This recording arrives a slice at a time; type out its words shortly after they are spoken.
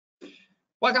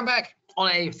Welcome back on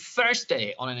a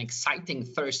Thursday, on an exciting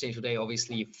Thursday today,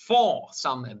 obviously, for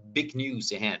some big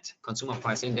news ahead. Consumer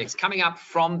price index coming up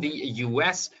from the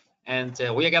US. And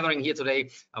we are gathering here today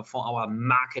for our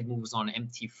market moves on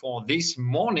MT4 this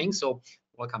morning. So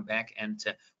welcome back, and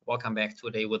welcome back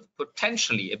today with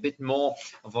potentially a bit more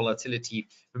volatility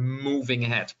moving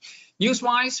ahead.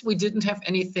 News-wise, we didn't have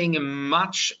anything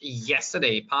much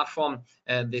yesterday, apart from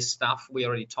this stuff we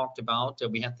already talked about.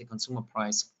 We had the consumer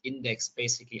price index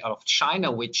basically out of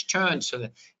China, which turned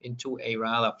into a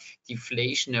rather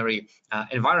deflationary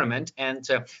environment. And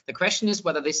the question is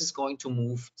whether this is going to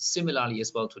move similarly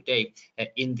as well today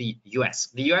in the US.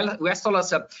 The US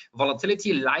dollar's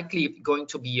volatility likely going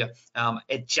to be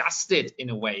adjusted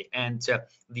in a way, and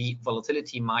the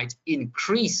volatility might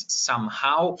increase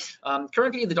somehow.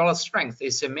 Currently, the dollar strength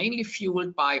is mainly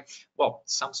fueled by, well,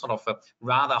 some sort of a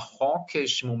rather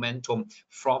hawkish momentum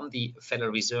from the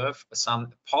Federal Reserve,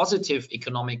 some positive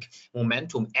economic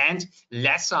momentum, and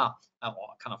lesser or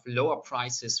kind of lower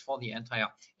prices for the entire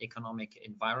economic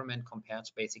environment compared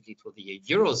basically to the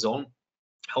Eurozone.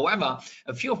 However,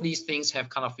 a few of these things have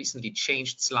kind of recently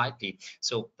changed slightly.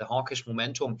 So the hawkish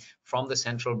momentum from the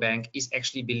central bank is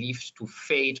actually believed to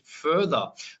fade further.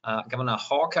 Governor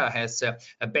Hawker has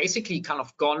basically kind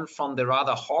of gone from the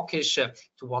rather hawkish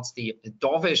towards the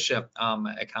dovish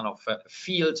kind of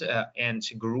field and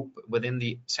group within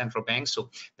the central bank.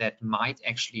 So that might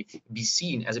actually be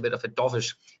seen as a bit of a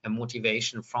dovish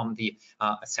motivation from the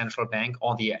central bank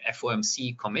or the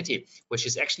FOMC committee, which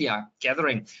is actually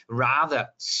gathering rather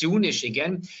soonish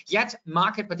again. Yet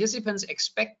market participants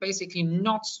expect basically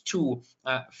not to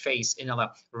face another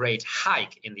rate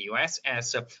hike in the US,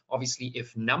 as obviously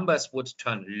if numbers would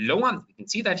turn lower, we can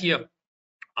see that here.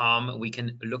 We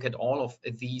can look at all of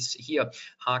these here.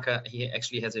 Harker here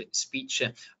actually has a speech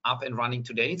up and running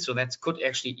today, so that could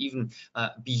actually even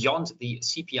beyond the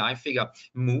CPI figure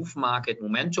move market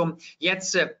momentum. Yet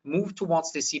move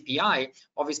towards the CPI.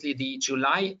 Obviously, the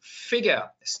July figure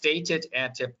stated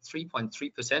at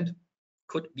 3.3%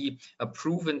 could be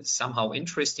proven somehow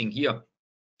interesting here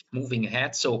moving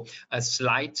ahead. So a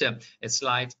slight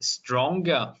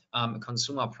stronger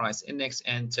consumer price index.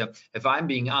 And if I'm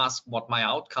being asked what my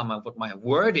outcome, what my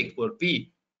verdict will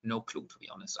be, no clue, to be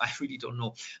honest. I really don't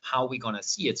know how we're gonna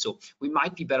see it. So we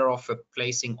might be better off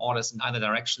placing orders in either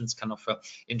directions, kind of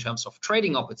in terms of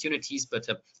trading opportunities, but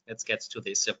let's get to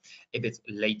this a bit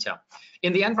later.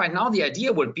 In the end, right now, the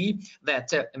idea would be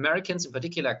that Americans, in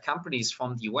particular companies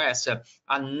from the US,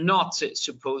 are not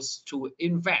supposed to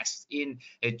invest in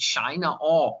China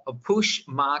or push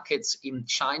markets in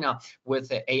China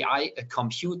with AI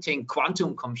computing,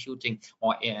 quantum computing,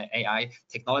 or AI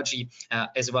technology,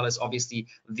 as well as obviously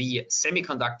the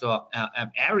semiconductor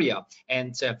area.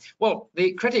 And well,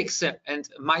 the critics and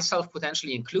myself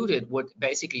potentially included would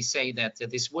basically say that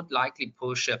this would likely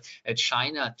push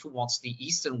China towards the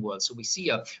Eastern world. So we see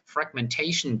a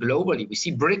fragmentation globally. We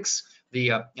see BRICS,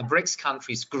 the BRICS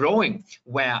countries growing,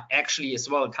 where actually as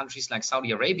well countries like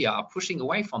Saudi Arabia are pushing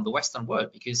away from the Western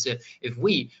world, because if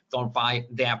we don't buy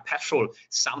their petrol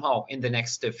somehow in the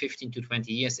next 15 to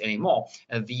 20 years anymore,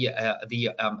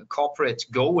 the corporate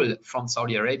goal from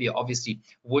Saudi Arabia obviously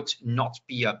would not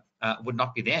be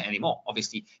there anymore.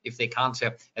 Obviously, if they can't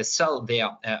sell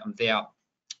their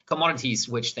commodities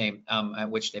which they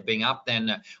bring up,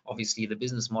 then obviously the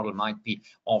business model might be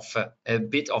with a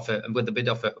bit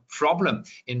of a problem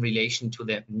in relation to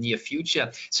the near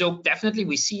future. So definitely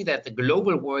we see that the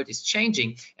global world is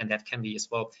changing, and that can be as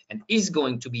well and is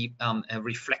going to be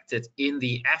reflected in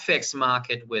the FX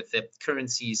market, with the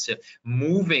currencies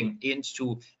moving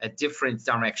into different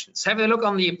directions. Have a look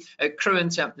on the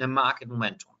current market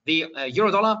momentum. The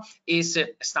euro dollar is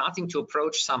starting to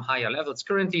approach some higher levels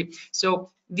currently.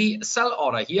 So the sell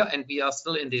order here, and we are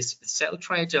still in this sell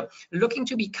trade, looking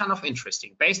to be kind of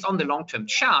interesting. Based on the long-term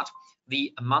chart,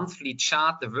 the monthly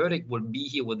chart, the verdict would be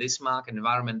here with this market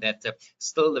environment that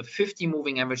still the 50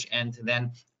 moving average, and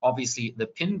then obviously the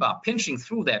pin bar pinching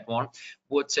through that one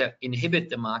would inhibit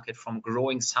the market from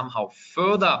growing somehow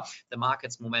further. The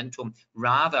market's momentum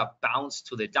rather bounced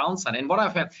to the downside. And what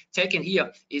I've taken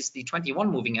here is the 21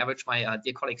 moving average. My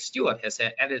dear colleague Stuart has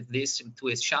added this to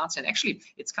his charts, and actually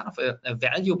it's kind of a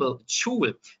valuable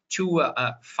tool to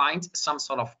find some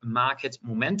sort of market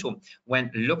momentum when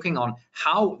looking on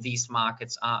how these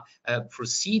markets are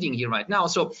proceeding here right now.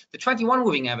 So the 21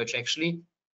 moving average actually,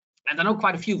 and I know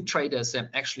quite a few traders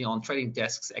actually on trading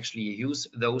desks actually use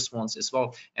those ones as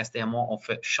well, as they are more of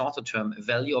a shorter term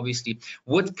value, obviously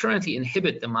would currently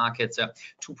inhibit the market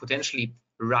to potentially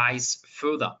rise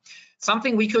further.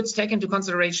 Something we could take into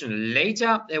consideration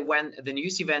later when the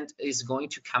news event is going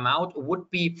to come out would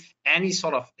be any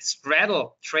sort of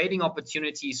straddle trading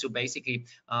opportunity. So basically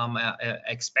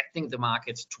expecting the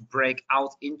market to break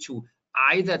out into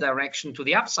either direction. To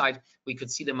the upside, we could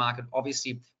see the market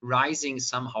obviously rising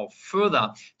somehow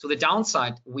further. To the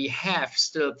downside, we have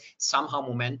still somehow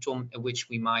momentum which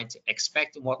we might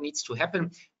expect. What needs to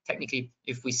happen technically,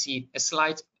 if we see a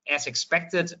slight, as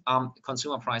expected,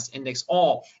 consumer price index,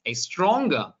 or a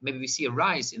stronger, maybe we see a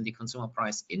rise in the consumer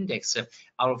price index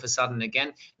out of a sudden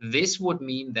again, this would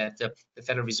mean that the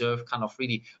Federal Reserve kind of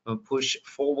really push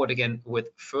forward again with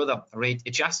further rate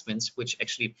adjustments, which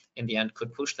actually in the end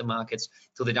could push the markets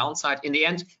to the downside. In the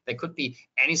end, there could be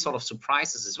any sort of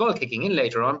surprises as well kicking in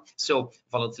later on. So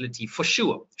volatility for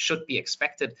sure should be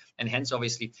expected, and hence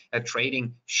obviously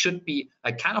trading should be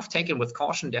kind of taken with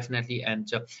caution, definitely, and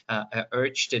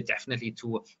urged definitely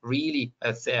to really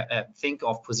think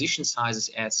of position sizes,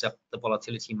 as the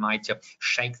volatility might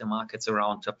shake the markets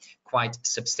around quite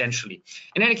substantially.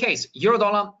 In any case, euro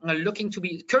dollar looking to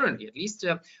be currently at least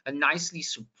nicely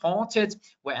supported,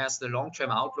 whereas the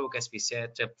long-term outlook, as we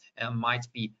said, might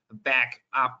be back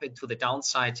up to the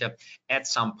downside at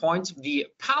some point. The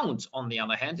pound, on the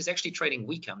other hand, is actually trading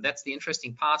weaker. That's the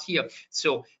interesting part here.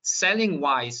 So selling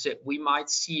wise, we might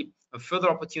see further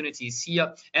opportunities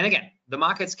here. And again, the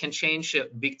markets can change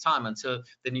big time until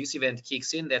the news event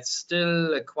kicks in. That's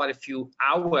still quite a few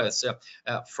hours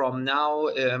from now,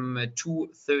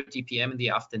 2:30 p.m. in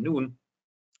the afternoon.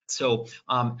 So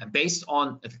based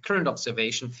on the current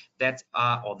observation, that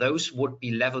or those would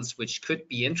be levels which could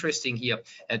be interesting here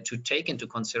to take into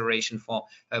consideration for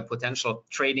potential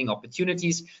trading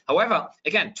opportunities. However,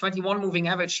 again, 21 moving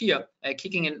average here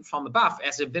kicking in from above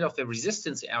as a bit of a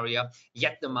resistance area,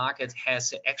 yet the market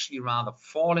has actually rather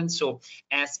fallen. So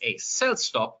as a sell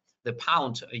stop, the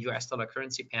pound US dollar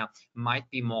currency pair might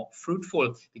be more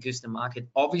fruitful, because the market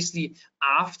obviously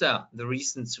after the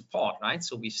recent support, right?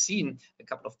 So we've seen a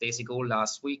couple of days ago,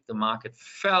 last week, the market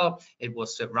fell. It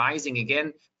was rising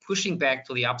again, pushing back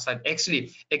to the upside,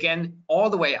 actually again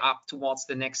all the way up towards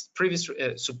the next previous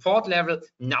support level,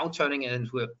 now turning it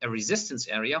into a resistance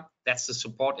area. That's the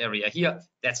support area here.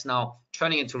 That's now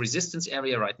turning into resistance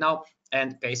area right now.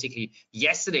 And basically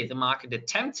yesterday the market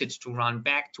attempted to run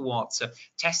back towards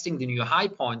testing the new high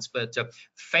points, but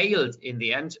failed in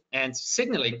the end, and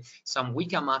signaling some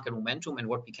weaker market momentum. And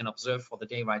what we can observe for the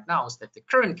day right now is that the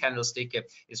current candlestick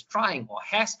is trying, or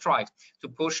has tried, to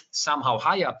push somehow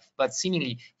higher, but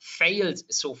seemingly failed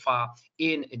so far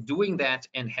in doing that,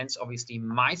 and hence obviously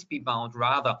might be bound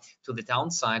rather to the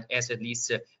downside, as at least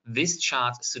this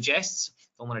chart suggests.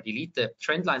 Don't want to delete the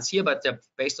trend lines here, but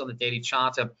based on the daily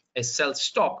chart, a sell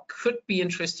stop could be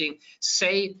interesting,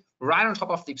 say right on top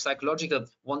of the psychological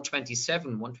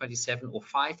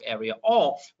 127.05 area,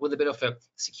 or with a bit of a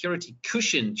security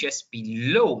cushion just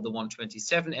below the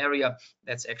 127 area.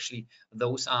 That's actually,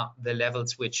 those are the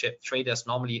levels which traders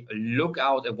normally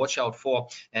watch out for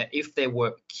if they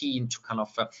were keen to kind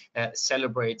of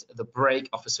celebrate the break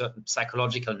of a certain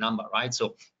psychological number, right?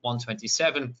 So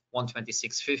 127,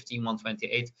 126.50,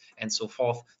 128, and so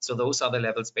forth. So those are the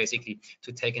levels basically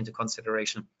to take into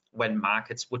consideration when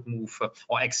markets would move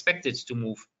or expected to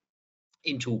move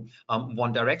into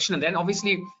one direction. And then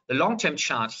obviously the long-term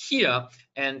chart here,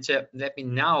 and let me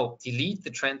now delete the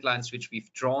trend lines which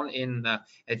we've drawn in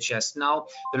just now.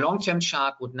 The long-term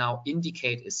chart would now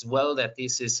indicate as well that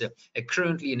this is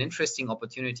currently an interesting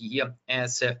opportunity here,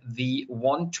 as the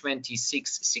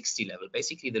 126.60 level,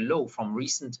 basically the low from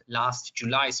recent last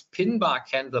July's pin bar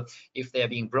candle, if they are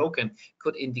being broken,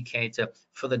 could indicate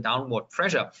further downward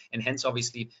pressure, and hence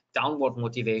obviously downward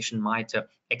motivation might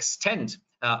extend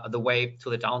the way to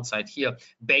the downside here,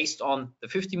 based on the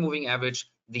 50 moving average,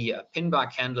 the pin bar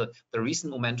candle, the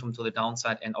recent momentum to the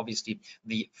downside, and obviously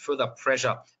the further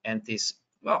pressure and this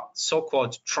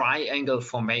so-called triangle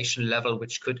formation level,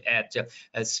 which could add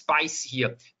a spice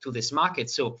here to this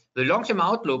market. So the long-term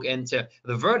outlook and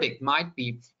the verdict might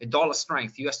be a dollar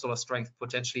strength, US dollar strength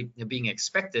potentially being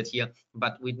expected here,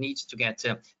 but we need to get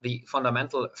the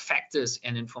fundamental factors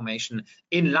and information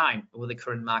in line with the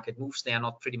current market moves. They are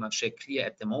not pretty much clear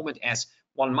at the moment, as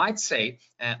one might say,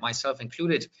 myself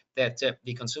included, that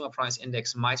the consumer price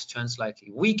index might turn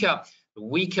slightly weaker.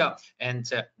 weaker, and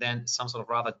then some sort of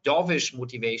rather dovish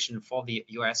motivation for the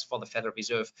US, for the Federal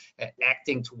Reserve,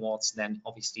 acting towards then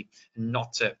obviously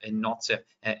not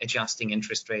adjusting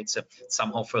interest rates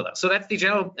somehow further. So that's the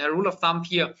general rule of thumb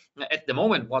here at the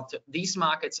moment. What these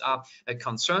markets are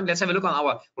concerned. Let's have a look on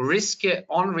our risk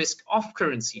on, risk off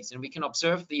currencies, and we can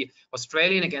observe the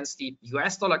Australian against the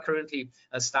US dollar currently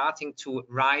starting to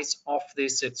rise off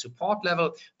this support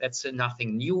level. That's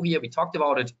nothing new here. We talked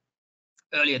about it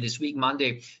earlier this week,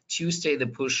 Monday, Tuesday, the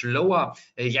push lower,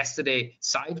 yesterday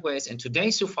sideways, and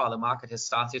today so far the market has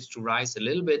started to rise a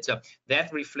little bit.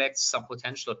 That reflects some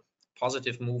potential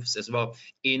positive moves as well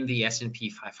in the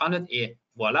S&P 500.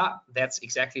 Voila, that's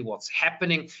exactly what's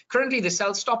happening. Currently, the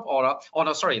sell stop order, oh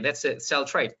no, sorry, that's a sell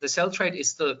trade. The sell trade is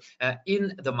still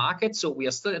in the market, so we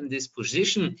are still in this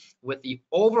position with the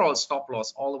overall stop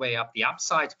loss all the way up the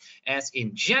upside, as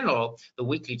in general, the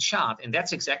weekly chart. And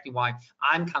that's exactly why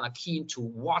I'm kind of keen to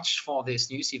watch for this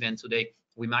news event today.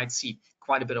 We might see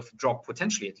quite a bit of a drop,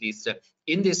 potentially at least,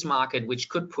 in this market, which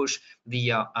could push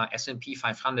the S&P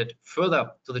 500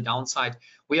 further to the downside.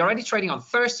 We are already trading on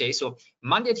Thursday, so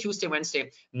Monday, Tuesday,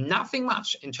 Wednesday, nothing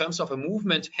much in terms of a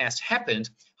movement has happened.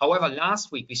 However,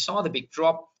 last week we saw the big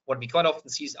drop. What we quite often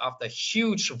see is after a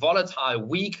huge volatile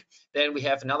week, then we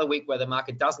have another week where the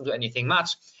market doesn't do anything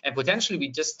much, and potentially we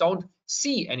just don't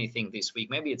see anything this week.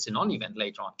 Maybe it's a non-event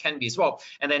later on, can be as well.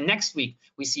 And then next week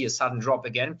we see a sudden drop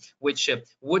again, which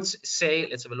would say,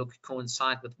 let's have a look,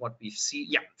 coincide with what we've seen.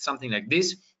 Yeah, something like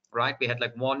this, right? We had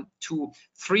like 1, 2,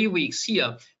 3 weeks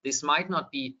here. This might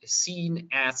not be seen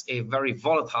as a very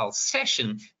volatile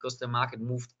session because the market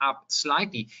moved up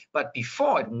slightly, but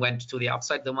before it went to the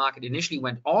upside, the market initially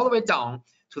went all the way down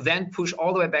to then push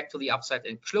all the way back to the upside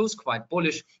and close quite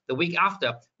bullish. The week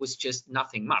after was just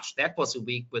nothing much. That was a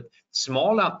week with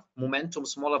smaller momentum,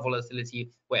 smaller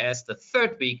volatility, whereas the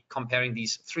third week, comparing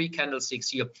these 3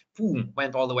 candlesticks here, boom,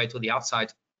 went all the way to the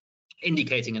upside,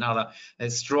 indicating another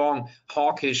strong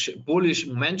hawkish bullish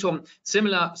momentum.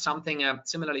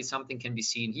 Similarly, something can be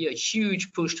seen here. A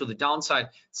huge push to the downside,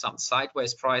 some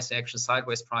sideways price action,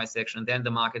 and then the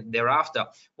market thereafter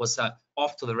was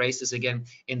off to the races again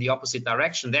in the opposite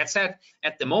direction. That said,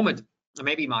 at the moment,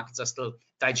 maybe markets are still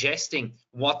digesting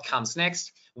what comes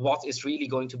next. What is really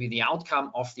going to be the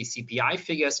outcome of the CPI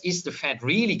figures? Is the Fed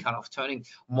really kind of turning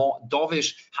more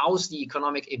dovish? How's the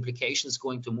economic implications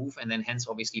going to move? And then hence,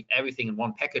 obviously, everything in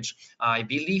one package. I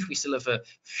believe we still have a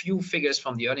few figures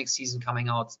from the earnings season coming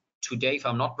out today, if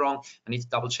I'm not wrong. I need to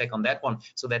double check on that one.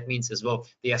 So that means as well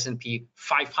the S&P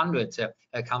 500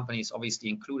 companies, obviously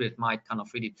included, might kind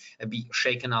of really be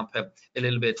shaken up a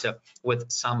little bit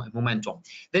with some momentum.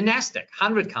 The Nasdaq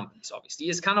 100 companies obviously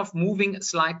is kind of moving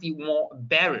slightly more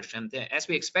bearish, and as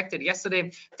we expected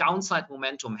yesterday, downside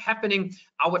momentum happening.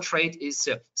 Our trade is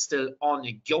still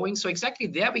ongoing. So exactly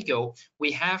there we go.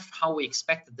 We have how we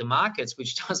expected the markets,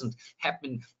 which doesn't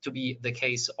happen to be the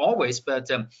case always, but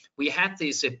we had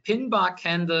this pin bar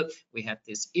candle, we had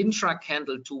this intra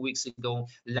candle 2 weeks ago,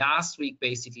 last week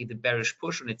basically the bearish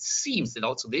push, and it seems that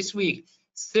also this week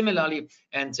similarly.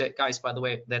 And guys, by the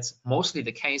way, that's mostly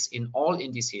the case in all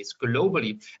indices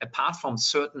globally, apart from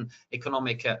certain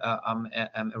economic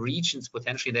regions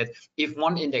potentially, that if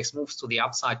one index moves to the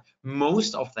upside,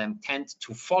 most of them tend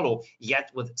to follow,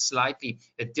 yet with slightly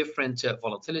a different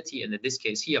volatility. And in this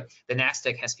case here, the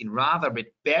Nasdaq has been rather a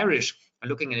bit bearish.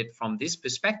 Looking at it from this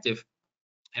perspective,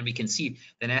 and we can see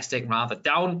the Nasdaq rather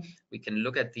down. We can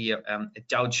look at the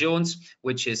Dow Jones,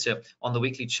 which is on the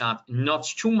weekly chart not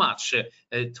too much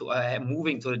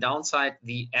moving to the downside.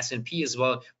 The S&P as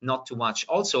well, not too much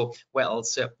also, where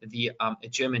also the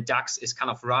German DAX is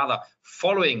kind of rather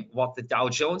following what the Dow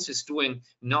Jones is doing,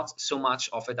 not so much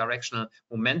of a directional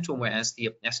momentum, whereas the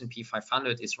S&P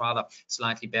 500 is rather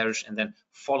slightly bearish, and then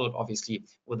followed obviously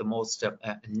with the most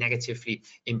negatively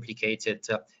implicated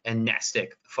Nasdaq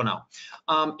for now.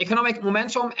 Economic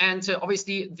momentum and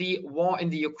obviously the war in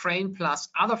the Ukraine plus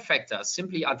other factors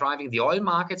simply are driving the oil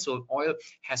market. So oil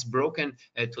has broken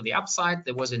to the upside.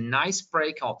 There was a nice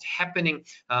breakout happening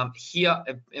here,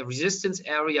 a resistance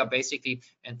area basically,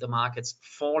 and the market's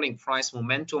falling price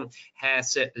momentum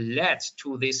has led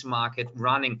to this market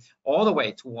running all the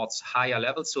way towards higher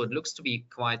levels. So it looks to be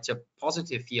quite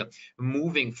positive here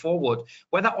moving forward.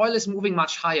 Whether oil is moving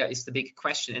much higher is the big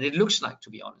question, and it looks like,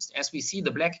 to be honest, as we see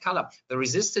the black color, the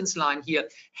resistance line here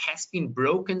has been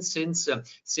broken since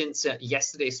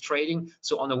yesterday's trading.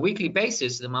 So on a weekly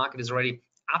basis, the market is already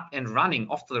up and running,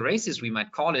 off to the races, we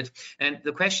might call it. And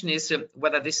the question is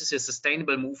whether this is a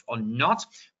sustainable move or not.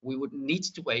 We would need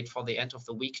to wait for the end of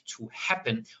the week to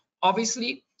happen.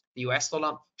 Obviously, the US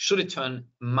dollar should it turn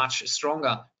much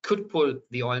stronger, could pull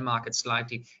the oil market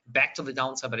slightly back to the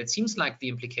downside. But it seems like the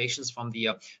implications from the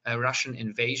Russian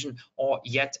invasion, or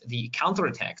yet the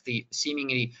counterattack, the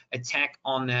seemingly attack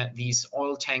on these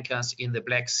oil tankers in the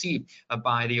Black Sea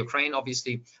by the Ukraine,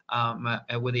 obviously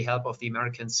with the help of the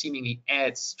Americans, seemingly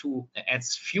adds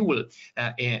fuel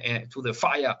to the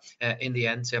fire in the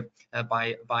end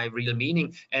by real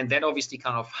meaning. And that obviously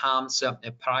kind of harms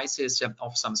prices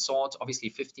of some sort. Obviously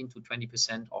 15 to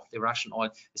 20% of the Russian oil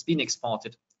is being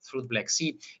exported through the Black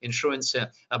Sea. Insurance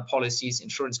policies,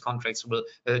 insurance contracts will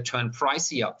turn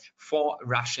pricier for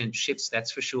Russian ships,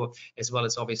 that's for sure, as well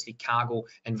as obviously cargo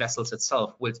and vessels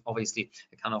itself will obviously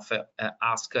kind of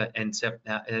ask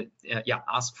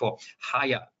for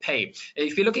higher pay.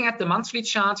 If you're looking at the monthly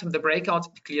chart, the breakout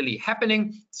clearly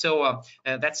happening. So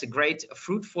that's a great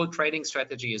fruitful trading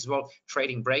strategy as well,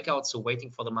 trading breakouts, so waiting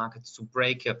for the market to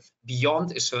break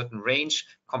beyond a certain range,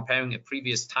 comparing a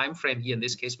previous time frame. Here in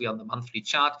this case, we are on the monthly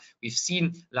chart. We've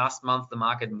seen last month the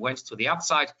market went to the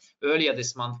upside. Earlier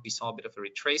this month we saw a bit of a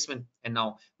retracement, and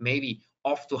now maybe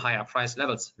off to higher price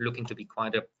levels, looking to be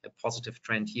quite a positive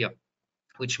trend here,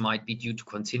 which might be due to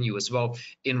continue as well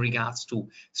in regards to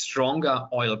stronger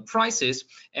oil prices.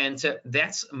 And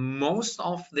that's most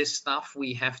of the stuff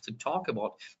we have to talk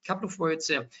about. A couple of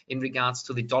words in regards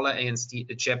to the dollar against the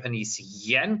Japanese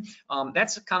yen.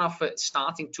 That's kind of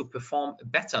starting to perform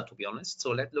better, to be honest.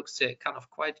 So that looks kind of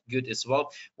quite good as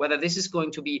well. Whether this is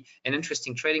going to be an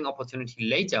interesting trading opportunity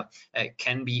later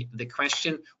can be the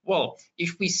question. Well,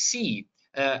 if we see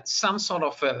some sort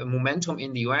of momentum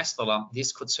in the US dollar,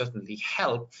 this could certainly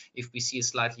help. If we see a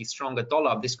slightly stronger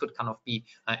dollar, this could kind of be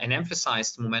an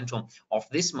emphasized momentum of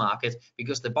this market,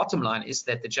 because the bottom line is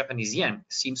that the Japanese yen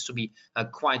seems to be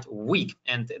quite weak,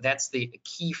 and that's the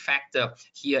key factor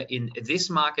here in this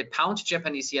market. Pound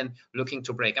Japanese yen looking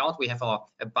to break out. We have our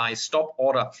buy stop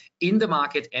order in the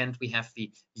market, and we have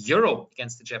the euro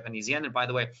against the Japanese yen. And by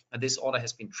the way, this order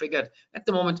has been triggered at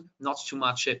the moment, not too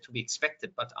much to be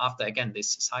expected, but after again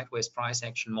this sideways price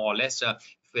action, more or less,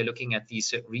 if we're looking at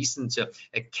these recent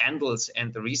candles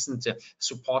and the recent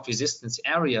support resistance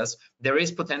areas, there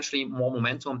is potentially more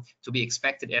momentum to be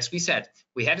expected. As we said,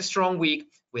 we had a strong week,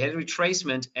 we had a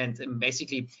retracement, and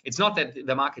basically it's not that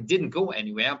the market didn't go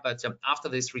anywhere, but after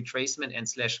this retracement and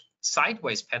slash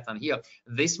sideways pattern here,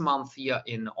 this month here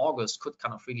in August could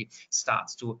kind of really start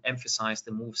to emphasize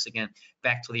the moves again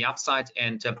back to the upside.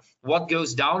 And what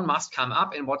goes down must come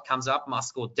up, and what comes up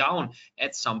must go down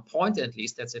at some point. At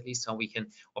least that's at least how we can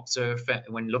observe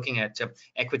when looking at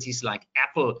equities like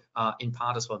Apple, in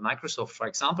part as well Microsoft, for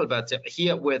example. But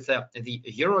here with the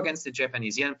euro against the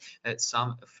Japanese yen,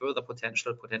 some further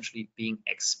potentially being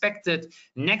expected.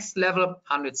 Next level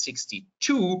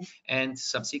 162, and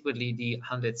subsequently the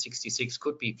 166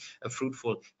 could be a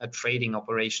fruitful trading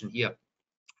operation here,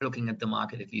 looking at the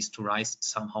market at least to rise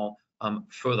somehow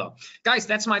further. Guys,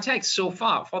 that's my take so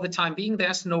far. For the time being,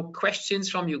 there's no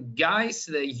questions from you guys.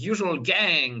 The usual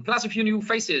gang, plus a few new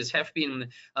faces have been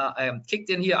kicked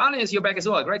in here. Arnes, you're back as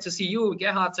well. Great to see you.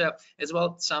 Gerhard as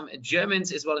well. Some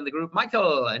Germans as well in the group.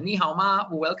 Michael, Ni Hao Ma,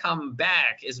 welcome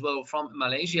back as well from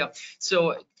Malaysia.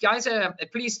 So guys,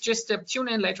 please just tune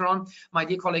in later on. My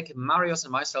dear colleague Marius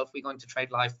and myself, we're going to trade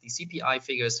live the CPI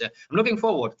figures. I'm looking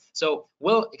forward. So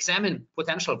we'll examine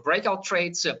potential breakout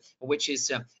trades, which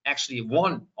is actually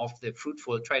one of the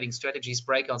fruitful trading strategies,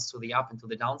 breakouts to the up and to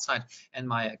the downside. And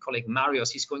my colleague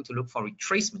Marius, he's going to look for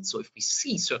retracement. So if we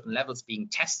see certain levels being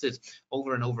tested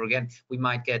over and over again, we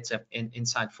might get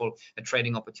insightful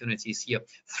trading opportunities here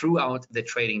throughout the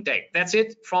trading day. That's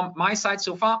it from my side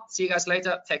so far. See you guys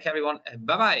later. Take care, everyone.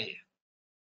 Bye bye.